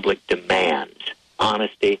public demands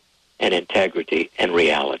honesty and integrity and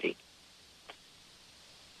reality.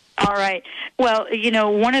 All right. Well,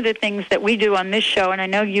 one of the things that we do on this show, and I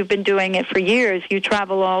know you've been doing it for years, you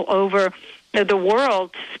travel all over the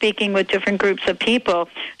world speaking with different groups of people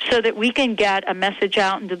so that we can get a message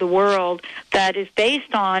out into the world that is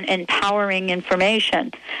based on empowering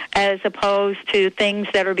information as opposed to things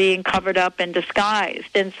that are being covered up and disguised.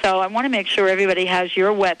 And so I want to make sure everybody has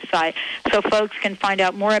your website so folks can find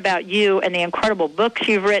out more about you and the incredible books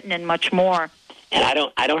you've written and much more. And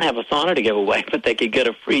I don't have a sauna to give away, but they could get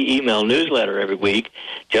a free email newsletter every week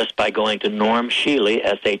just by going to normshealy,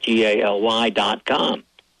 SHEALY.com.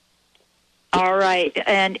 All right.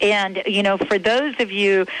 And you know, for those of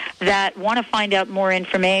you that want to find out more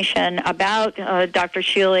information about Dr.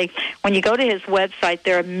 Shealy, when you go to his website,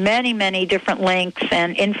 there are many, many different links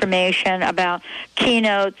and information about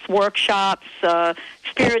keynotes, workshops,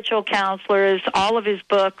 spiritual counselors, all of his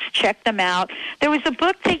books. Check them out. There was a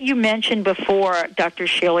book that you mentioned before, Dr.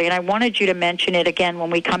 Shealy, and I wanted you to mention it again when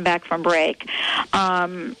we come back from break.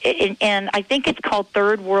 And I think it's called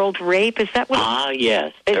Third World Rape. Is that what?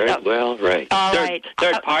 Yes. Third World Rape. All right.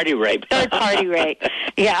 Third party rape. Third party rape.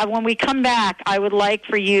 Yeah, when we come back, I would like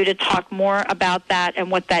for you to talk more about that and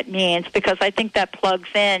what that means, because I think that plugs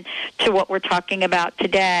in to what we're talking about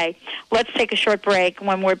today. Let's take a short break.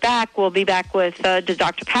 When we're back, we'll be back with the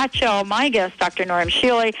Dr. Pat Show, my guest, Dr. Norm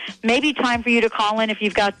Shealy. Maybe time for you to call in if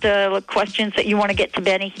you've got questions that you want to get to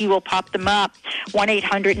Benny. He will pop them up.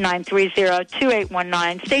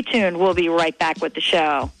 1-800-930-2819. Stay tuned. We'll be right back with the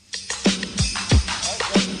show.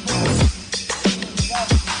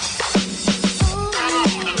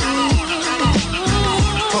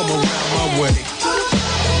 Come around my way.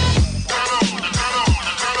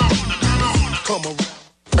 Come around.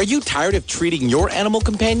 Are you tired of treating your animal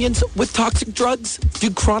companions with toxic drugs? Do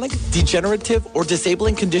chronic, degenerative, or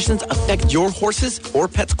disabling conditions affect your horses or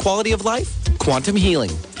pets' quality of life? Quantum Healing,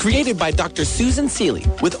 created by Dr. Susan Seeley,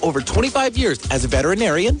 with over 25 years as a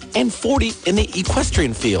veterinarian and 40 in the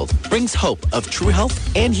equestrian field, brings hope of true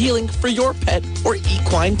health and healing for your pet or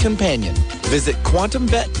equine companion. Visit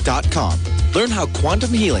quantumvet.com. Learn how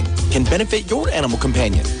quantum healing can benefit your animal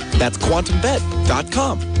companion. That's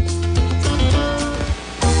quantumvet.com.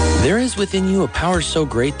 There is within you a power so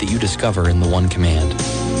great that you discover in the One Command.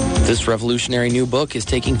 This revolutionary new book is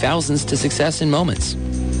taking thousands to success in moments.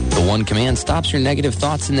 The One Command stops your negative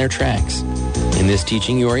thoughts in their tracks. In this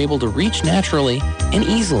teaching, you are able to reach naturally and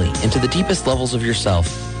easily into the deepest levels of yourself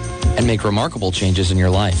and make remarkable changes in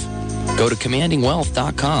your life. Go to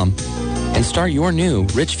commandingwealth.com and start your new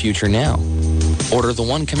rich future now. Order the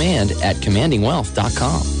One Command at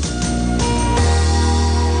commandingwealth.com.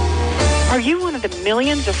 Are you one of the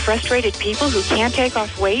millions of frustrated people who can't take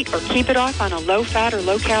off weight or keep it off on a low-fat or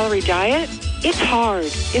low-calorie diet? It's hard,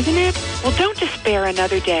 isn't it? Well, don't despair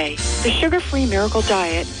another day. The Sugar-Free Miracle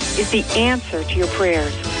Diet is the answer to your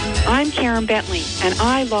prayers. I'm Karen Bentley, and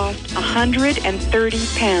I lost 130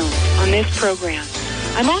 pounds on this program.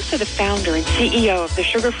 I'm also the founder and CEO of the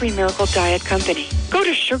Sugar-Free Miracle Diet Company. Go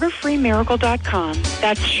to sugarfreemiracle.com,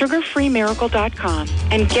 that's sugarfreemiracle.com,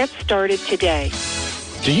 and get started today.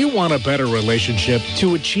 Do you want a better relationship,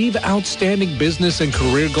 to achieve outstanding business and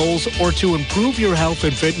career goals, or to improve your health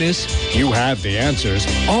and fitness? You have the answers.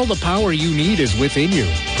 All the power you need is within you.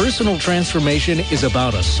 Personal transformation is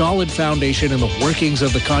about a solid foundation in the workings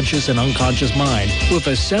of the conscious and unconscious mind with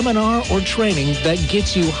a seminar or training that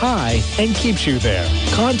gets you high and keeps you there.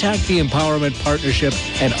 Contact the Empowerment Partnership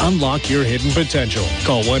and unlock your hidden potential.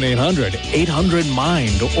 Call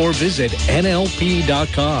 1-800-800-MIND or visit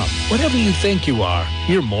NLP.com. Whatever you think you are,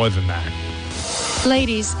 you're more than that.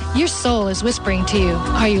 Ladies, your soul is whispering to you.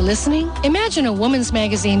 Are you listening? Imagine a woman's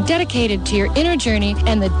magazine dedicated to your inner journey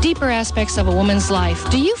and the deeper aspects of a woman's life.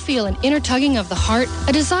 Do you feel an inner tugging of the heart,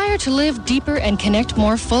 a desire to live deeper and connect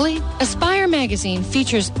more fully? Aspire magazine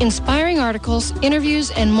features inspiring articles,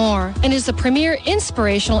 interviews, and more, and is the premier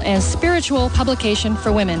inspirational and spiritual publication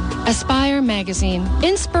for women. Aspire magazine,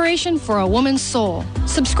 inspiration for a woman's soul.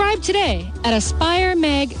 Subscribe today at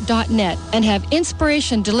aspiremag.net and have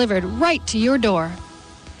inspiration delivered right to your door.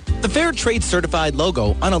 The Fair Trade Certified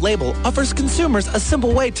logo on a label offers consumers a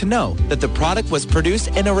simple way to know that the product was produced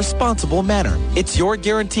in a responsible manner. It's your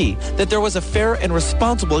guarantee that there was a fair and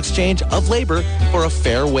responsible exchange of labor for a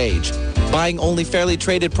fair wage. Buying only fairly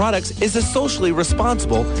traded products is a socially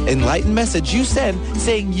responsible, enlightened message you send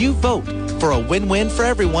saying you vote for a win-win for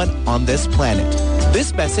everyone on this planet.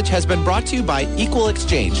 This message has been brought to you by Equal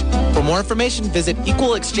Exchange. For more information, visit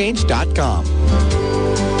equalexchange.com.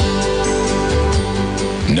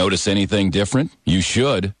 Notice anything different? You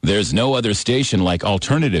should. There's no other station like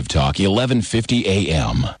Alternative Talk, 1150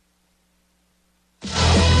 AM.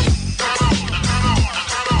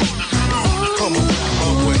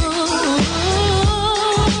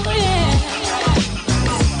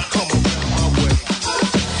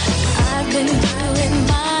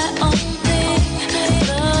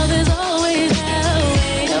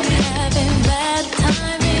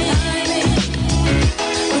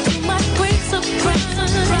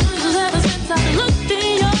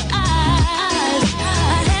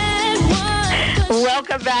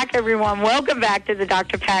 Welcome back, everyone. Welcome back to the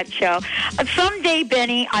Dr. Pat Show. Someday,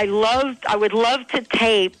 Benny, I would love to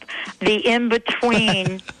tape the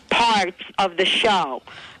in-between parts of the show.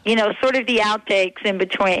 sort of the outtakes in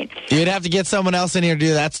between. You'd have to get someone else in here to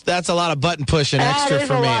do that. That's a lot of button pushing extra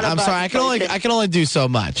for me. I'm sorry, I can only do so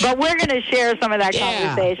much. But we're going to share some of that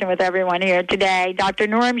conversation with everyone here today. Dr.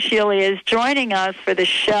 Norm Shealy is joining us for the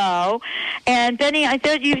show. And Benny, I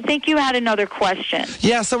thought you had another question.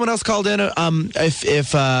 Yeah, someone else called in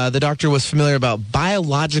if the doctor was familiar about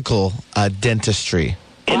biological dentistry.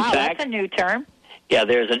 Wow, that's a new term. Yeah,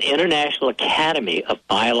 there's an International Academy of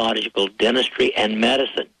Biological Dentistry and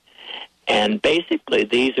Medicine. And basically,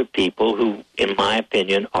 these are people who, in my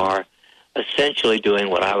opinion, are essentially doing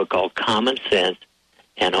what I would call common sense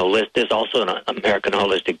and holistic. There's also an American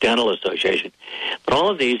Holistic Dental Association. But all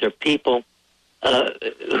of these are people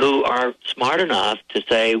who are smart enough to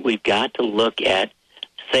say we've got to look at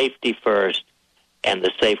safety first and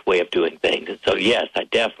the safe way of doing things. And so, yes, I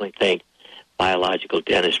definitely think biological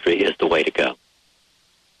dentistry is the way to go.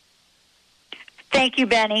 Thank you,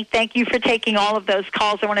 Benny. Thank you for taking all of those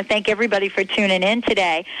calls. I want to thank everybody for tuning in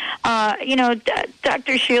today.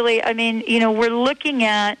 Dr. Shealy, we're looking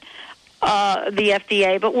at the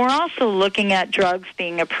FDA, but we're also looking at drugs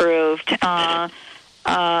being approved. And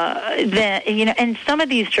some of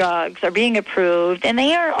these drugs are being approved, and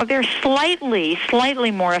they're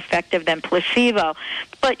slightly more effective than placebo.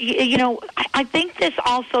 But I think this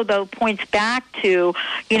also though points back to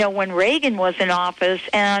when Reagan was in office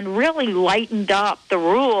and really lightened up the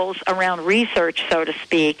rules around research, so to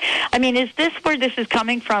speak. I mean, is this where this is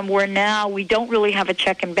coming from? Where now we don't really have a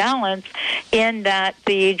check and balance in that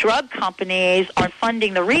the drug companies are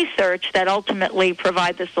funding the research that ultimately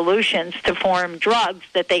provide the solutions to form drugs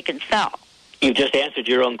that they can sell. You just answered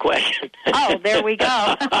your own question. Oh, there we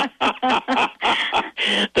go.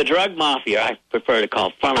 The drug mafia, I prefer to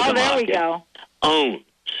call pharmacy mafia, owns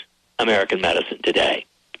American medicine today.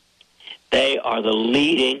 They are the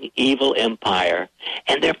leading evil empire,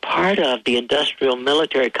 and they're part of the industrial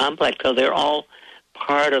military complex because they're all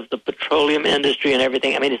part of the petroleum industry and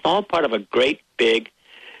everything. I mean, it's all part of a great, big,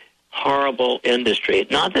 horrible industry.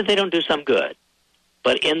 Not that they don't do some good,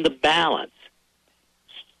 but in the balance,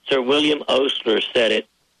 Sir William Osler said it,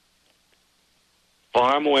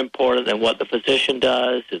 far more important than what the physician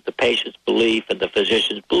does is the patient's belief and the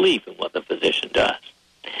physician's belief in what the physician does.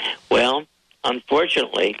 Well,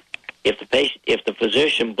 unfortunately, if the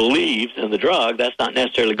physician believes in the drug, that's not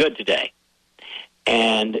necessarily good today.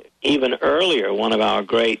 And even earlier, one of our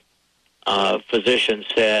great physicians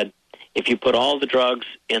said, if you put all the drugs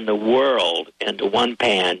in the world into one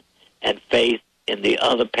pan and faith in the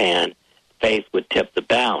other pan, faith would tip the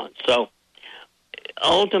balance. So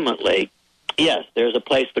ultimately, yes, there's a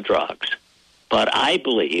place for drugs, but I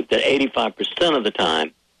believe that 85% of the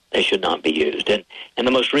time they should not be used. And the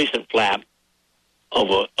most recent flap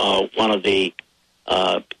over one of the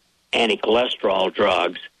anti-cholesterol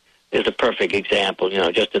drugs is a perfect example.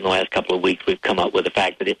 Just in the last couple of weeks, we've come up with the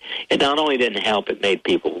fact that it not only didn't help, it made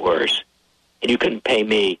people worse. And you couldn't pay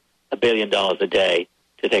me $1 billion a day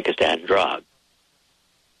to take a statin drug.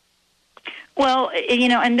 Well,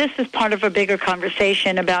 and this is part of a bigger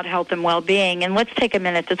conversation about health and well-being, and let's take a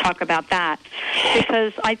minute to talk about that.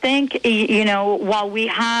 Because I think, while we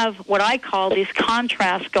have what I call these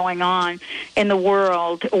contrasts going on in the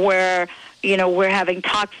world where, we're having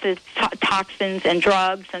toxins and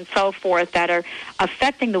drugs and so forth that are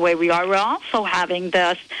affecting the way we are, we're also having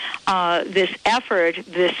this effort,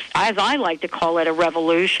 this, as I like to call it, a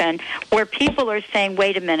revolution, where people are saying,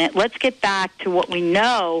 wait a minute, let's get back to what we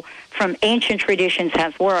know from ancient traditions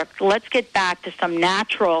has worked. Let's get back to some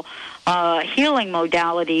natural healing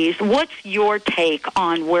modalities. What's your take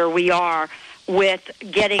on where we are with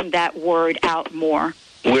getting that word out more?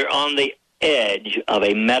 We're on the edge of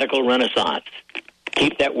a medical renaissance.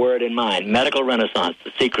 Keep that word in mind, medical renaissance,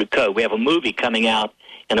 the secret code. We have a movie coming out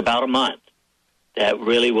in about a month that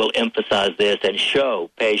really will emphasize this and show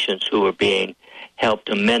patients who are being helped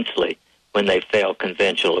immensely when they fail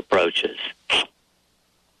conventional approaches.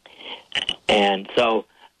 And so,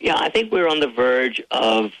 yeah, I think we're on the verge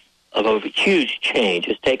of a huge change.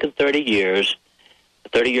 It's taken 30 years.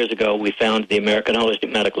 30 years ago, we founded the American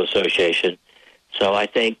Holistic Medical Association. So I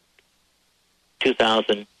think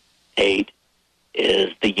 2008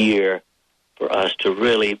 is the year for us to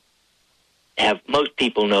really have most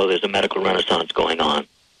people know there's a medical renaissance going on.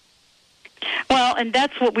 Well, and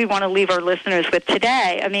that's what we want to leave our listeners with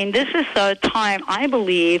today. I mean, this is a time, I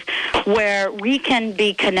believe, where we can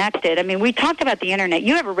be connected. I mean, we talked about the Internet.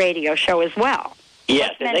 You have a radio show as well.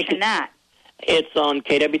 Yes. Let's mention that. It's on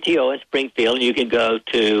KWTO in Springfield. You can go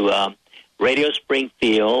to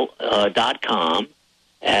radiospringfield.com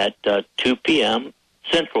at 2 p.m.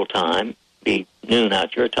 Central Time, be noon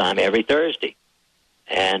out your time, every Thursday.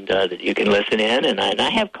 and that you can listen in. And I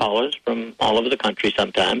have callers from all over the country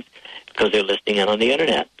sometimes because they're listening in on the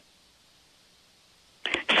Internet.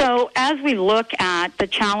 So as we look at the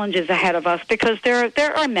challenges ahead of us, because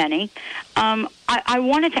there are many, I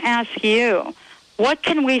wanted to ask you, what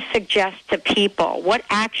can we suggest to people? What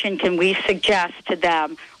action can we suggest to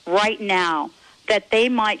them right now that they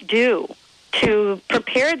might do to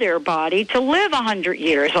prepare their body to live 100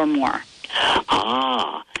 years or more?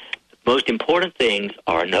 Most important things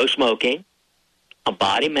are no smoking, a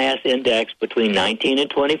body mass index between 19 and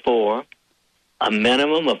 24, a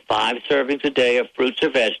minimum of 5 servings a day of fruits or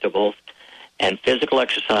vegetables, and physical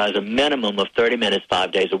exercise a minimum of 30 minutes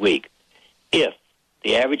 5 days a week. If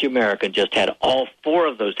the average American just had all 4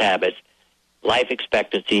 of those habits, life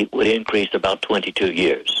expectancy would increase about 22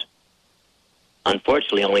 years.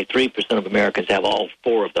 Unfortunately, only 3% of Americans have all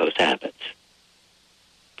 4 of those habits.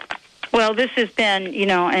 Well, this has been,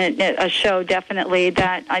 a show definitely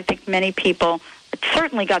that I think many people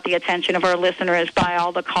certainly got the attention of our listeners by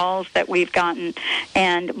all the calls that we've gotten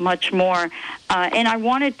and much more. And I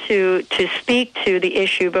wanted to speak to the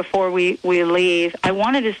issue before we leave. I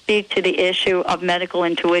wanted to speak to the issue of medical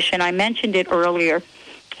intuition. I mentioned it earlier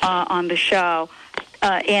on the show.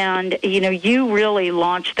 And, you really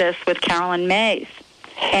launched this with Carolyn Mays.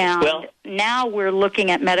 And now we're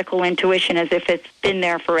looking at medical intuition as if it's been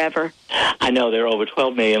there forever. I know there are over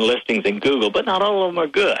 12 million listings in Google, but not all of them are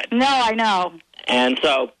good. No, I know. And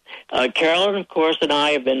so Carolyn, of course, and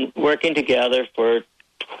I have been working together for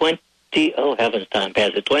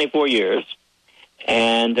 24 years.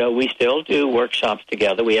 And we still do workshops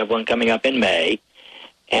together. We have one coming up in May.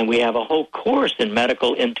 And we have a whole course in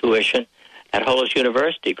medical intuition at Holos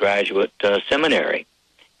University Graduate Seminary.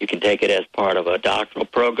 You can take it as part of a doctoral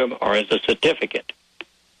program or as a certificate.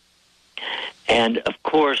 And, of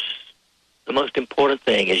course, the most important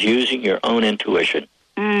thing is using your own intuition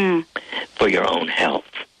for your own health.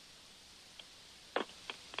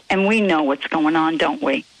 And we know what's going on, don't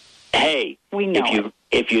we? Hey, we know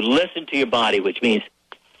if you listen to your body, which means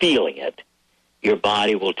feeling it, your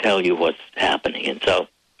body will tell you what's happening. And so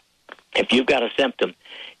if you've got a symptom,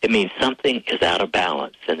 it means something is out of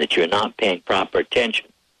balance and that you're not paying proper attention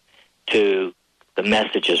to the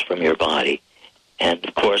messages from your body. And,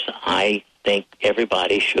 of course, I think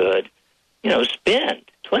everybody should, spend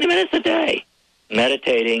 20 minutes a day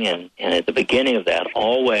meditating and at the beginning of that,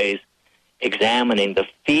 always examining the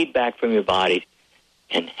feedback from your body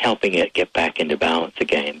and helping it get back into balance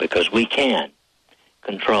again, because we can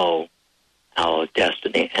control our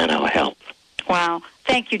destiny and our health. Wow.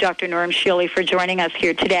 Thank you, Dr. Norm Shealy, for joining us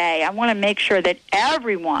here today. I want to make sure that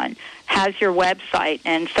everyone has your website,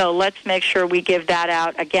 and so let's make sure we give that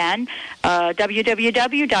out again,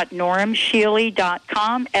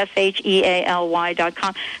 www.normshealy.com,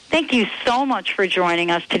 SHEALY.com. Thank you so much for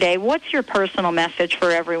joining us today. What's your personal message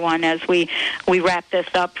for everyone as we wrap this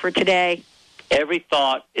up for today? Every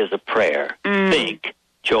thought is a prayer. Think,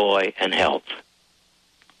 joy, and health.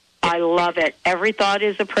 I love it. Every thought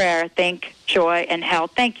is a prayer. Think, joy, and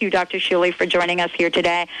health. Thank you, Dr. Shealy, for joining us here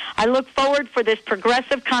today. I look forward for this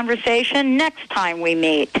progressive conversation next time we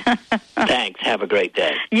meet. Thanks. Have a great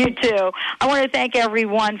day. You too. I want to thank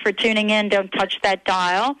everyone for tuning in. Don't touch that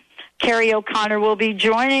dial. Carrie O'Connor will be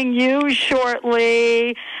joining you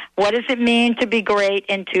shortly. What does it mean to be great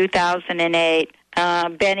in 2008?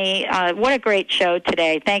 Benny, what a great show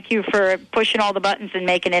today. Thank you for pushing all the buttons and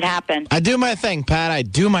making it happen. I do my thing, Pat. I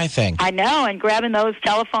do my thing. I know, and grabbing those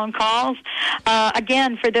telephone calls.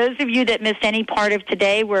 Again, for those of you that missed any part of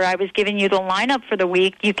today where I was giving you the lineup for the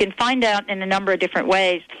week, you can find out in a number of different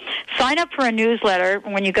ways. Sign up for a newsletter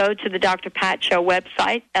when you go to the Dr. Pat Show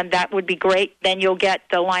website, and that would be great. Then you'll get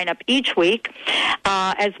the lineup each week,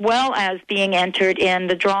 as well as being entered in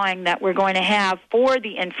the drawing that we're going to have for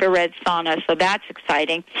the infrared sauna. So that's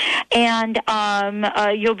exciting. And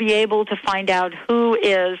you'll be able to find out who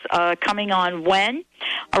is coming on when,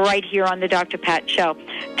 right here on the Dr. Pat Show,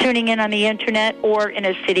 tuning in on the Internet or in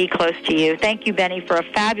a city close to you. Thank you, Benny, for a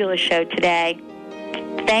fabulous show today.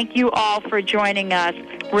 Thank you all for joining us.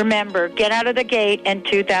 Remember, get out of the gate in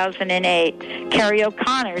 2008. Carrie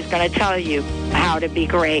O'Connor is going to tell you how to be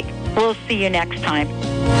great. We'll see you next time.